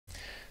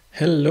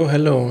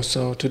Hello.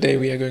 So today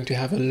we are going to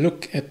have a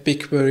look at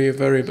BigQuery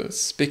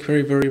Variables.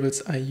 BigQuery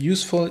Variables are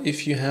useful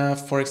if you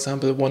have, for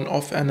example,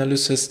 one-off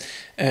analysis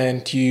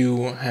and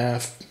you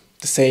have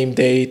the same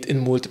date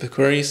in multiple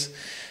queries.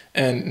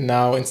 And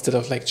now instead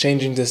of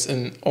changing this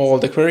in all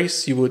the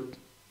queries, you would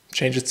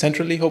change it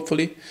centrally,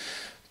 hopefully,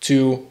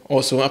 to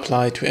also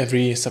apply to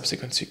every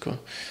subsequent SQL.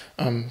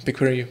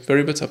 BigQuery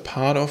Variables are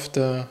part of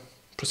the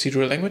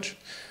procedural language,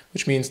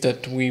 which means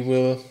that we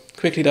will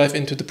quickly dive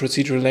into the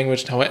procedural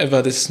language.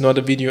 However, this is not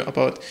a video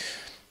about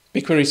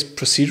BigQuery's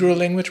procedural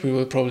language. We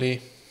will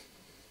probably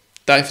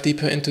dive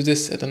deeper into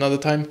this at another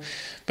time.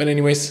 But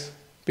anyways,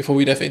 before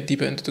we dive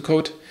deeper into the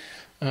code,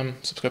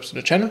 subscribe to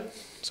the channel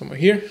somewhere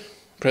here,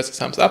 press the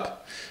thumbs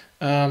up,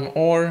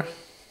 or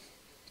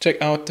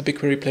check out the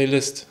BigQuery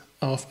playlist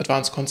of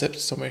advanced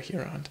concepts somewhere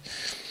here around.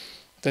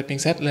 That being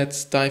said,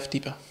 let's dive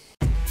deeper.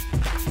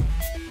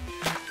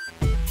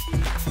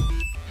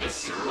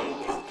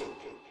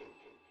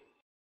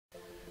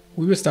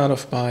 We will start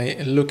off by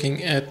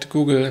looking at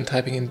Google and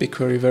typing in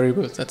BigQuery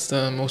Variables. That's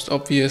the most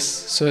obvious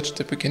search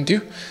that we can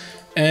do.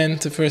 And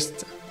the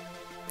first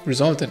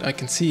result that I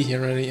can see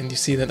here already, and you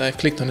see that I've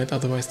clicked on it,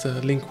 otherwise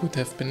the link would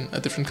have been a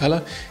different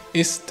color,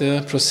 is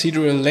the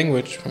procedural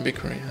language from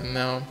BigQuery. And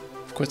now,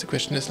 of course, the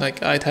question is I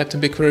typed in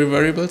BigQuery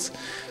Variables,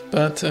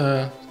 but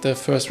the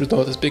first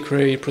result is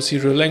BigQuery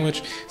procedural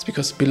language. It's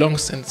because it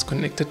belongs and it's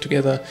connected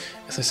together,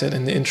 as I said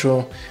in the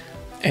intro.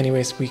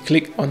 Anyways, we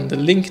click on the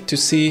link to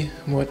see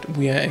what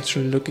we are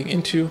actually looking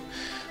into,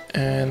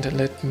 and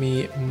let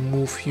me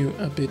move you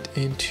a bit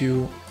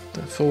into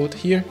the fold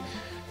here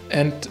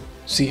and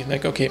see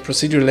okay,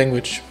 procedural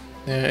language.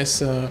 There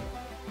is a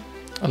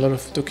lot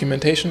of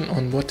documentation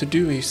on what to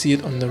do. You see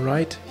it on the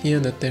right here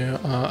that there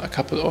are a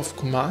couple of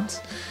commands,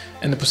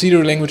 and the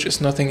procedural language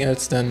is nothing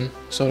else than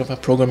sort of a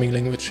programming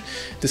language.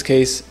 In this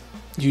case,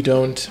 you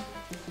don't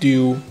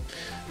do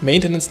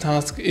maintenance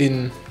tasks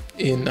in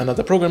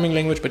another programming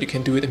language, but you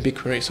can do it in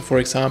BigQuery. So for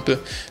example,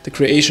 the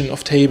creation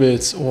of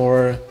tables,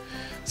 or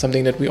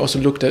something that we also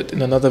looked at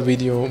in another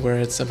video where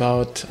it's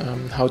about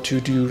how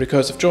to do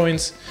recursive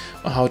joins,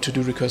 or how to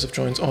do recursive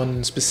joins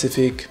on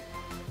specific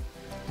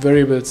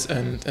variables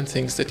and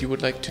things that you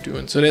would like to do.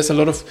 And so there's a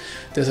lot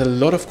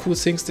of cool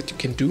things that you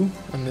can do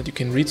and that you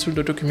can read through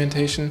the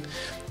documentation,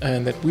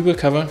 and that we will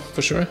cover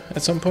for sure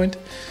at some point.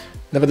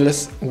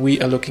 Nevertheless,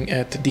 we are looking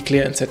at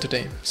declare and set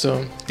today.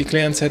 So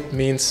declare and set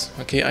means,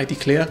 okay, I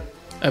declare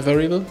a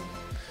variable,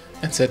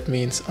 and set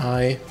means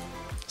I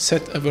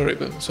set a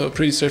variable. So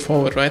pretty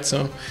straightforward, right?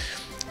 So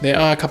there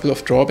are a couple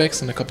of drawbacks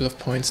and a couple of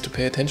points to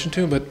pay attention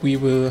to, but we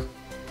will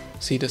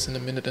see this in a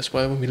minute as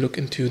well when we look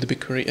into the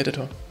BigQuery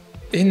editor.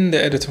 In the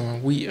editor,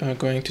 we are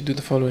going to do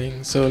the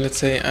following. So let's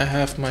say I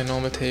have my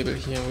normal table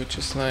here, which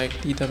is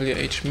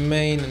DWH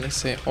main, and I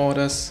say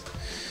orders,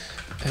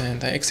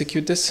 and I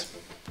execute this.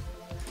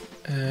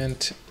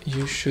 And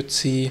you should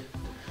see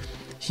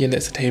here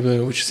there's a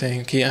table which is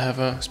saying, okay, I have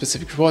a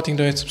specific reporting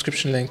date,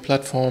 subscription length,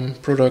 platform,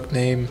 product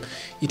name,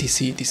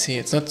 etc.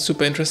 It's not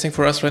super interesting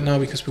for us right now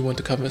because we want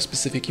to cover a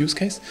specific use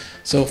case.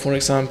 So for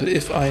example,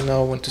 if I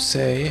now want to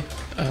say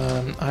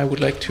I would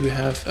like to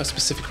have a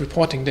specific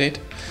reporting date,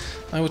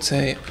 I would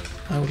say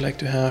I would like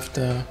to have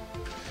the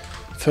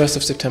 1st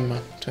of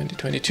September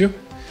 2022.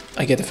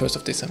 I get the 1st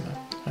of December,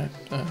 right?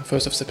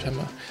 1st of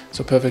September,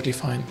 so perfectly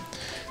fine.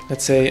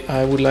 Let's say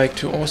I would like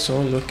to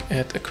also look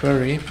at a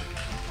query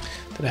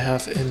that I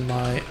have in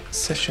my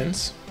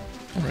sessions,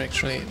 or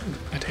actually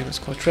my table is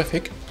called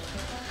traffic.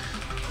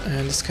 And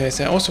in this case,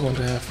 I also want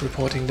to have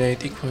reporting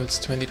date equals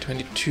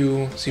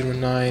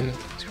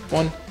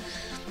 2022-09-01.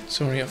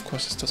 Sorry, of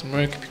course this doesn't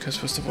work because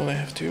first of all I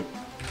have to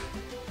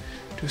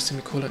do a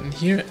semicolon in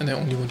here, and I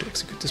only want to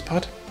execute this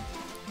part.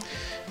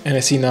 And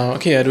I see now,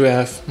 okay, I do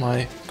have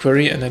my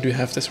query and I do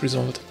have this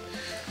result.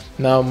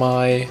 Now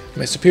my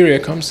superior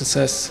comes and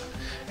says,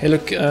 hey,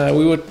 look,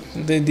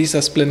 these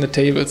are splendid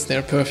tables,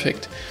 they're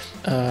perfect.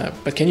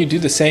 But can you do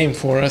the same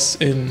for us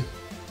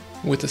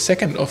with the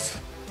 2nd of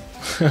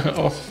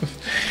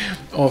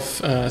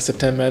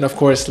September? And of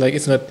course,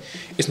 it's not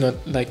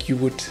like you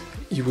would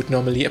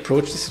normally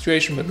approach the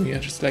situation, but we are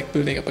just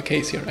building up a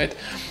case here, right?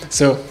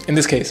 So in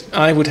this case,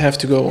 I would have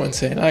to go and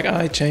say,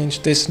 I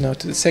changed this now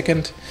to the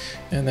 2nd,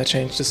 and I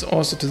changed this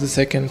also to the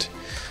 2nd,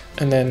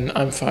 and then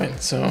I'm fine.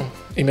 So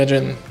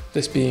imagine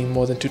this being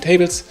more than 2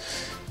 tables.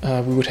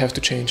 We would have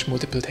to change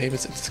multiple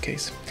tables in this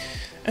case.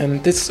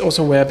 And this is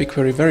also where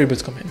BigQuery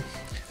variables come in.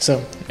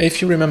 So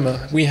if you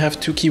remember, we have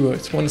 2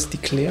 keywords. One is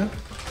declare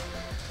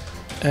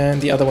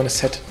and the other one is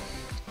set.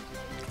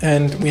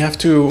 And we have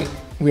to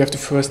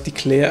first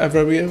declare a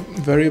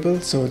variable.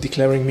 So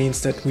declaring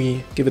means that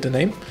we give it a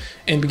name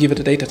and we give it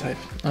a data type.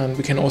 And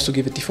we can also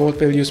give it default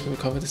values. We'll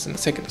cover this in a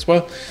second as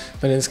well.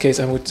 But in this case,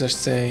 I would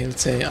just say,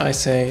 let's say I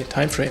say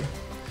time frame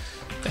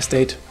as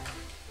date.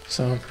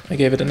 So I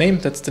gave it a name,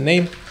 that's the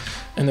name,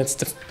 and that's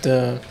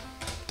the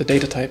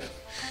data type.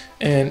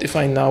 And if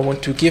I now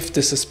want to give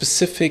this a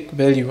specific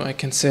value, I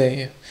can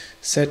say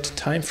set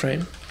time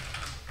frame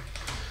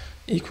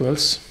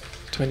equals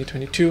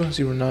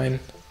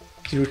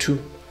 2022-09-02.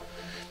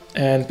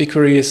 And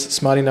BigQuery is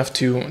smart enough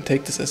to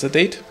take this as a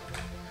date.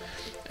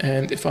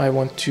 And if I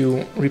want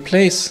to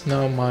replace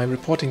now my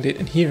reporting date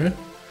in here,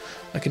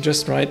 I can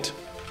just write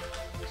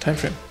time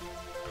frame.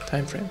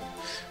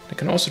 I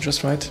can also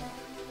just write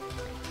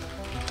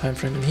time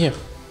frame in here.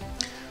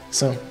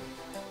 So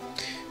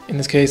in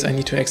this case, I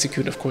need to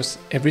execute, of course,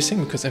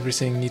 everything, because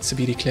everything needs to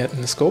be declared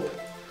in the scope.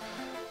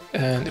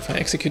 And if I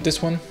execute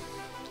this one,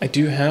 I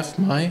do have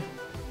my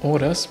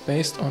orders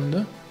based on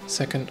the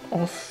 2nd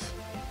of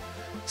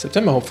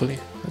September, hopefully.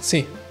 Let's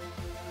see.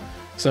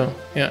 So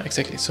yeah,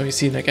 exactly. So you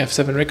see, like, I have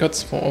 7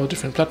 records for all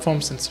different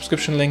platforms and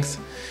subscription lengths,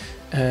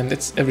 and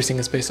everything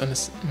is based on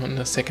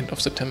the 2nd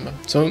of September.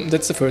 So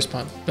that's the first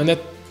part, and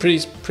that's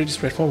pretty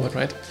straightforward,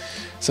 right?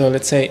 So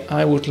let's say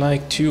I would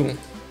like to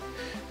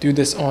do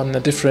this on a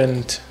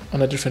different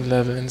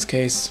level. In this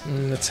case,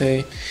 let's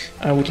say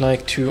I would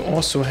like to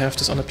also have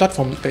this on a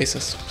platform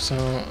basis.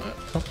 So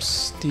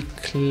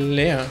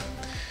declare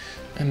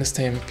and this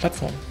name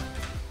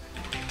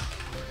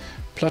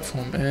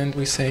platform, and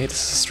we say this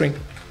is a string,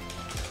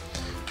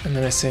 and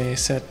then I say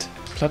set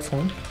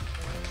platform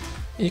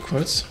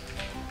equals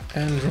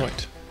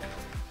Android.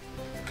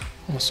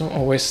 Also,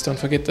 always don't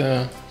forget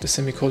the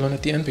semicolon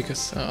at the end,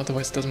 because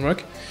otherwise it doesn't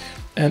work.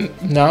 And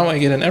now I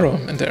get an error,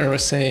 and the error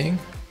is saying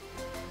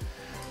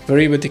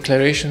variable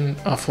declaration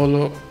are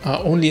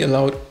only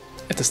allowed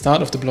at the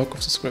start of the block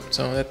of the script.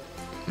 So that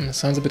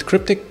sounds a bit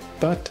cryptic,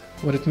 but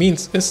what it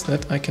means is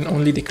that I can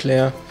only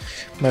declare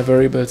my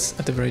variables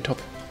at the very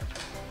top,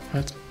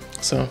 right?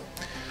 So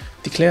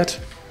declared,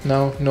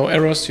 now no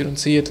errors, you don't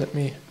see it,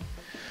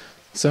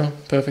 so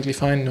perfectly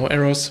fine, no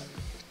errors.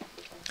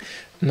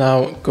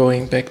 Now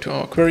going back to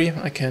our query,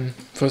 I can,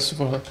 first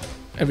of all,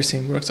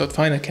 everything works out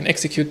fine, I can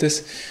execute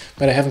this,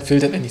 but I haven't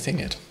filtered anything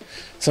yet.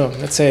 So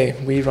let's say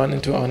we run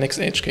into our next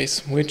edge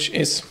case, which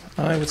is,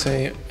 I would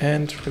say,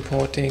 and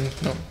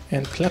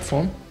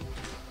platform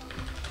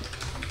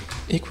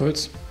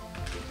equals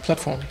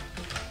platform,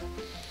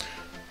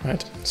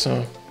 right?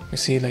 So we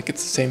see, like,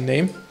 it's the same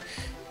name,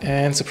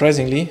 and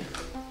surprisingly,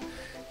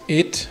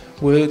 it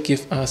will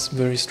give us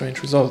very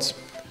strange results,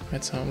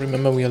 right? So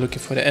remember, we are looking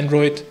for the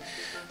Android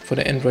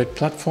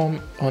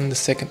platform on the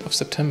 2nd of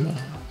September.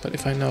 But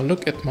if I now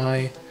look at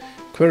my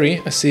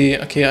query, I see,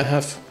 okay, I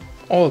have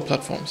all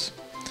platforms.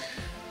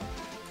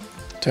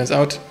 Turns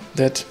out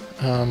that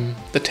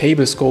the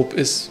table scope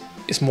is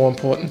more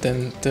important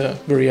than the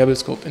variable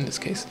scope in this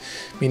case.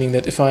 Meaning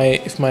that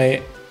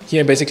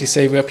here I basically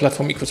say where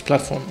platform equals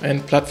platform,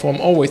 and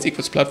platform always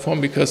equals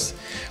platform, because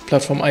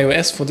platform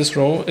iOS for this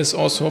row is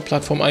also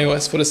platform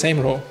iOS for the same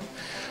row.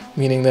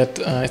 Meaning that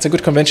it's a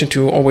good convention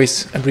to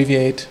always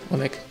abbreviate or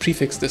like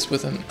prefix this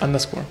with an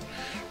underscore.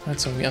 Right,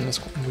 so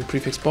we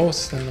prefix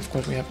both, then of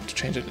course we have to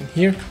change it in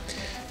here.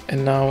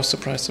 And now,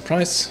 surprise,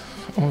 surprise,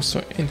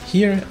 also in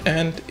here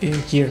and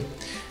in here.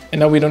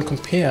 And now we don't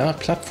compare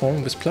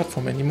platform with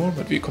platform anymore,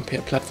 but we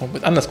compare platform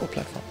with underscore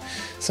platform.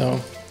 So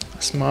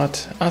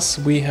smart us,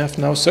 we have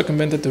now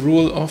circumvented the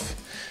rule of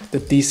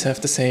that these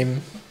have the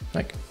same,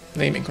 like,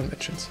 naming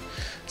conventions.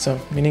 So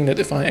meaning that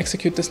if I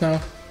execute this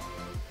now,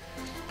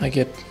 I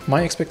get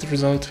my expected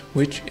result,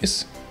 which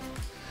is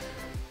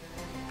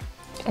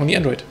only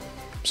Android.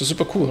 So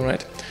super cool,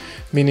 right?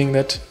 Meaning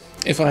that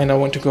if I now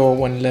want to go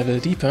one level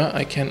deeper,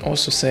 I can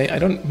also say, I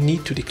don't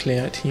need to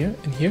declare it here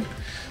in here.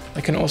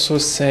 I can also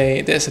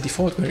say there's a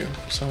default value.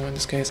 So in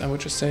this case, I would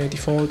just say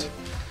default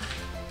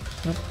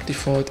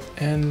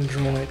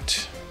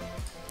Android.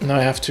 Now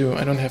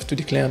I don't have to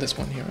declare this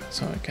one here.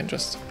 So I can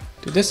just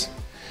do this.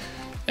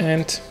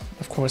 And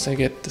of course I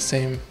get the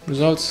same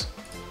results,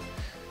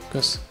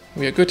 because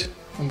we are good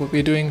on what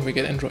we're doing, we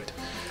get Android,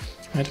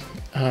 right?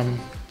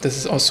 This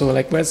is also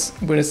like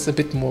where it's a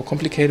bit more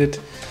complicated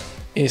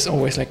is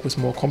always like with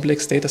more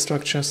complex data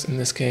structures. In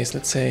this case,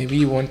 let's say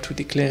we want to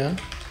declare,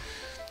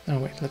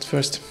 let's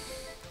first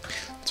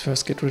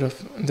get rid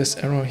of this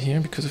error here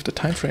because of the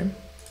time frame.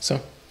 So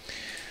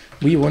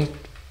we want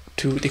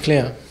to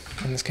declare,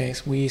 in this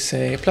case, we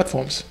say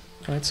platforms,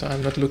 right? So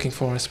I'm not looking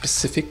for a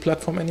specific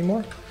platform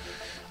anymore.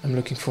 I'm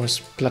looking for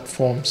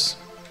platforms.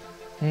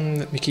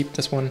 Let me keep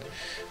this one.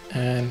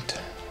 And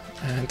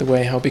the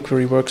way how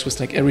BigQuery works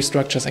with like array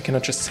structures, I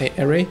cannot just say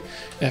array.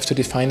 I have to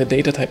define the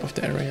data type of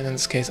the array, and in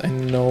this case I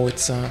know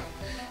it's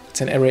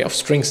an array of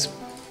strings.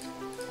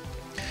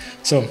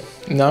 So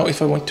now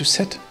if I want to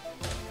set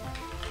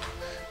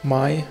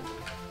my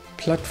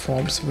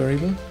platforms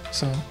variable,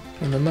 so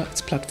remember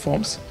it's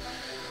platforms,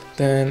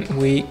 then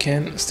we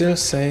can still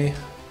say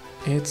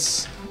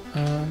it's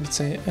let's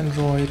say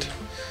Android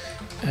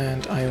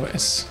and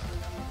iOS.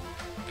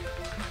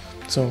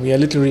 So we are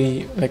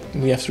literally, like,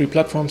 we have 3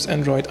 platforms,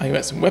 Android,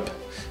 iOS, and web.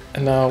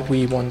 And now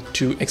we want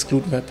to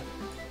exclude web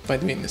by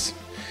doing this.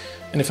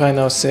 And if I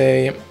now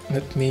say,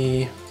 let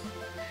me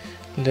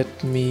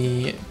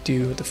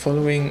do the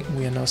following,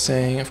 we are now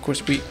saying, of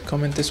course, we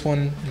comment this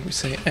one, and we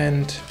say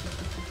and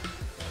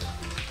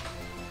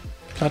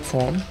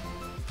platform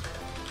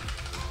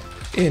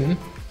in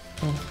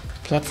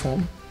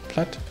platform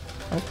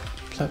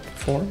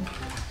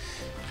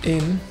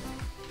in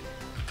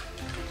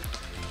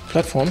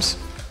platforms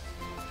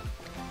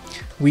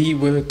we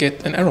will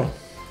get an error.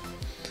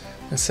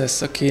 It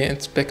says, okay,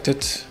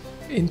 expected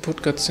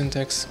input got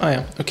syntax. Ah,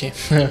 yeah, okay.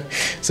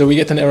 So we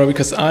get an error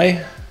because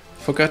I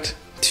forgot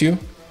to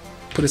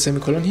put a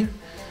semicolon here.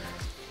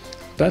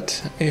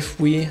 But if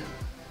we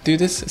do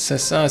this, it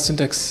says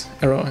syntax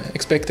error,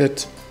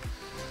 expected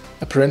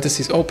a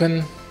parenthesis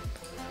open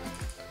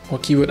or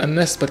keyword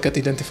unless but get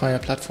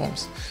identifier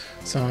platforms.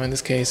 So in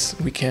this case,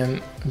 we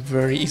can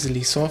very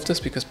easily solve this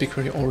because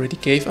BigQuery already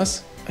gave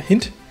us a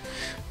hint,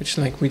 which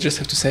like we just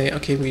have to say,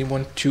 okay, we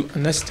want to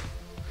unlist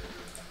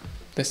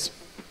this.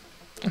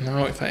 And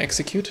now if I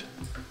execute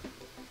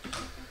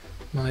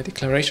my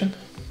declaration,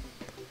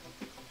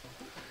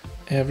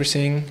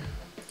 everything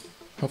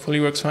hopefully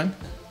works fine.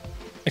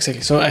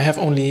 Exactly, so I have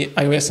only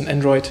iOS and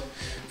Android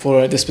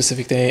for this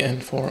specific day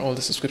and for all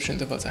the subscription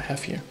intervals I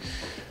have here.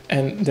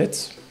 And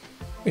that's,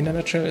 in a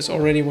nutshell, is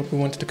already what we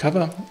wanted to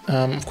cover.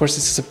 Of course,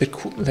 this is a bit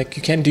cool, like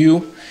you can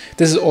do,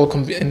 this is all,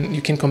 and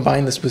you can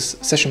combine this with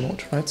session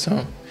mode, right?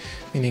 So,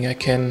 meaning I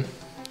can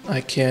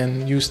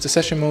use the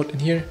session mode in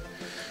here.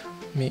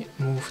 Let me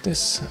move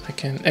this, I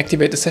can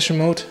activate the session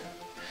mode,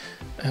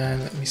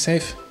 and let me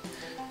save.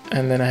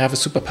 And then I have a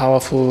super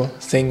powerful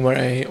thing where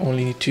I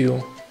only need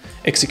to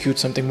execute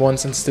something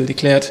once and still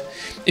declared.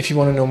 If you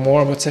want to know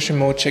more about session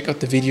mode, check out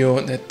the video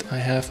that I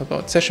have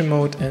about session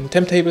mode and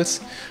temp tables,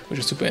 which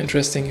is super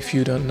interesting. If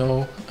you don't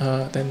know,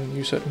 then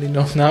you certainly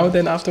know now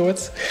then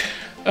afterwards.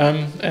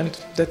 And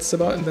that's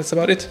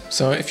about it.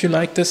 So if you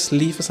like this,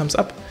 leave a thumbs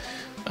up.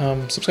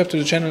 Subscribe to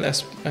the channel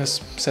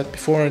as said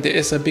before. There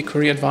is a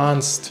BigQuery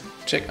Advanced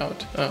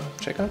checkout.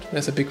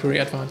 There's a BigQuery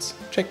Advanced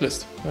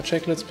checklist. Not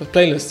checklist, but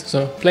playlist.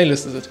 So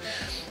playlist is it.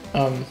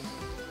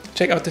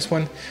 Check out this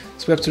one,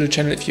 subscribe to the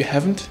channel if you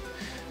haven't,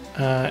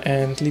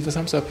 and leave a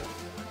thumbs up.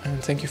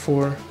 And thank you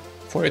for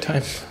your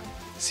time.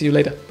 See you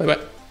later. Bye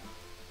bye.